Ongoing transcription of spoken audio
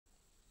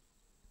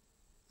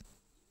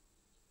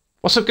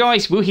What's up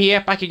guys, Woo here,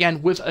 back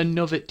again with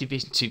another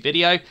Division 2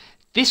 video.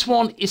 This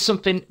one is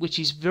something which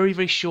is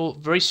very short,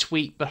 very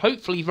sweet, but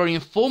hopefully very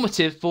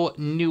informative for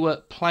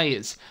newer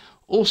players.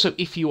 Also,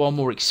 if you are a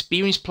more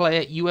experienced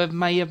player, you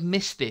may have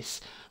missed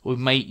this, or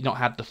may not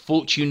have the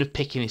fortune of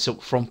picking this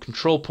up from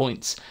control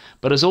points.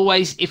 But as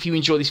always, if you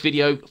enjoy this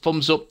video,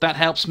 thumbs up, that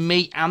helps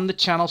me and the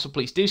channel, so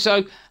please do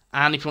so.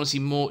 And if you want to see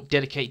more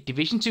dedicated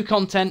Division 2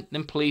 content,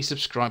 then please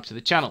subscribe to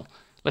the channel.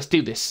 Let's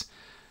do this.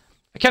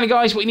 Okay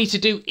guys, what you need to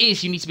do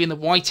is you need to be in the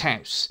White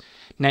House.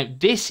 Now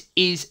this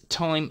is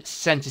time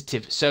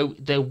sensitive, so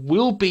there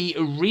will be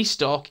a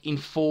restock in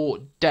 4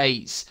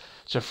 days.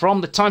 So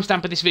from the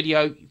timestamp of this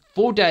video,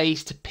 4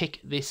 days to pick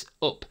this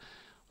up.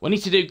 What we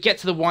need to do, get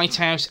to the White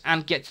House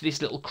and get to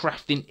this little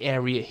crafting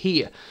area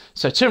here.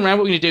 So turn around,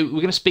 what we're going to do, we're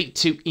going to speak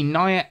to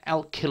Inaya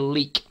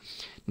Al-Khaliq.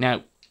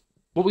 Now,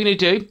 what we're going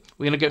to do,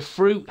 we're going to go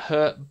through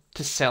her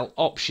to sell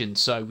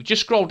options. So we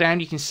just scroll down,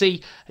 you can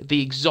see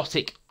the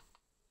exotic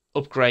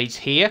upgrades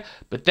here,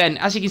 but then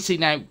as you can see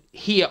now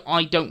here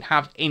I don't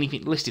have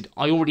anything listed.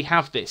 I already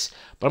have this,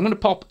 but I'm going to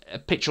pop a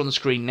picture on the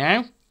screen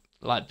now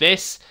like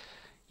this.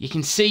 You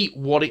can see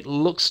what it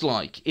looks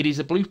like. It is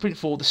a blueprint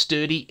for the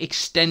sturdy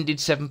extended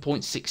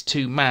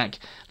 7.62 mag,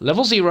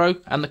 level 0,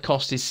 and the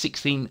cost is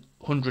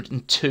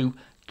 1602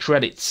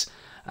 credits.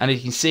 And as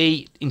you can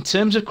see, in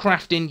terms of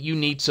crafting, you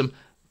need some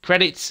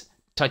credits,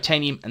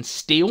 titanium and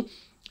steel,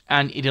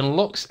 and it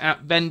unlocks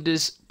at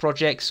vendors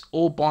projects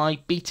or by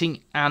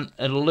beating an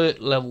alert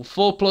level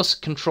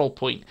 4+ control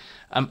point.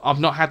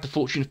 I've not had the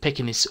fortune of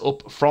picking this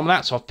up from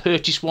that, so I've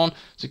purchased one.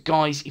 So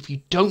guys, if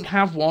you don't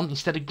have one,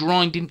 instead of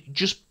grinding,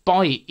 just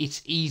buy it.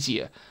 It's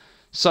easier.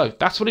 So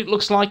that's what it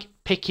looks like.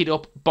 Pick it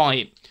up, buy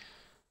it.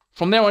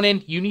 From there on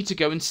in, you need to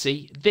go and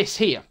see this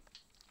here,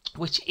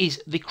 which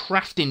is the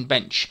crafting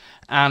bench,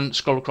 and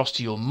scroll across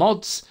to your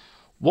mods.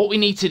 What we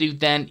need to do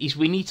then is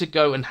we need to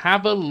go and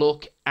have a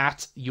look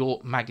at your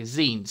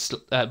magazines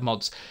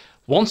mods.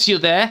 Once you're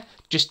there,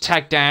 just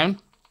tag down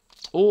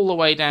all the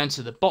way down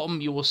to the bottom.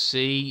 You will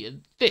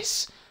see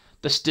this,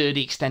 the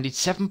sturdy extended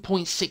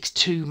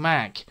 7.62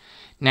 mag.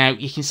 Now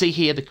you can see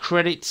here the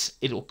credits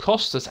it will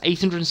cost us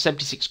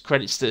 876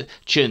 credits to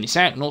churn this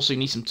out, and also you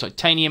need some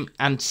titanium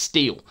and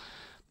steel.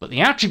 But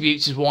the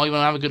attributes is why you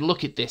want to have a good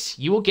look at this.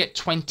 You will get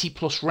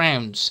 20+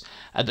 rounds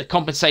at the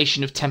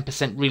compensation of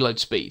 10% reload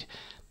speed.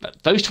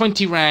 But those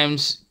 20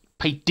 rounds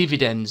pay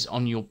dividends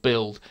on your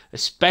build,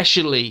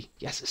 especially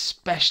in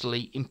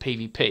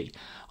PvP.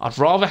 I'd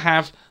rather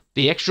have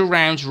the extra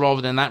rounds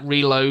rather than that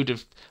reload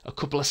of a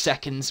couple of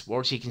seconds,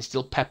 whereas you can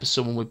still pepper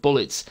someone with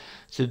bullets.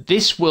 So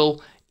this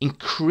will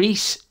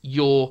increase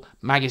your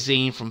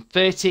magazine from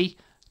 30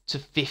 to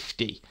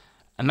 50.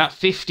 And that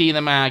 50 in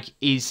the mag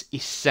is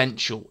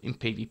essential in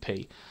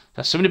PvP.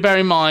 That's something to bear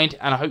in mind,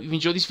 and I hope you've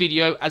enjoyed this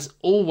video. As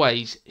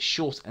always,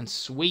 short and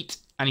sweet.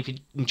 And if you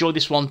enjoyed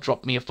this one,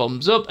 drop me a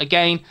thumbs up.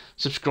 Again,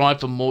 subscribe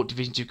for more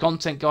Division 2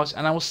 content, guys,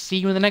 and I will see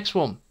you in the next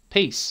one.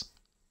 Peace.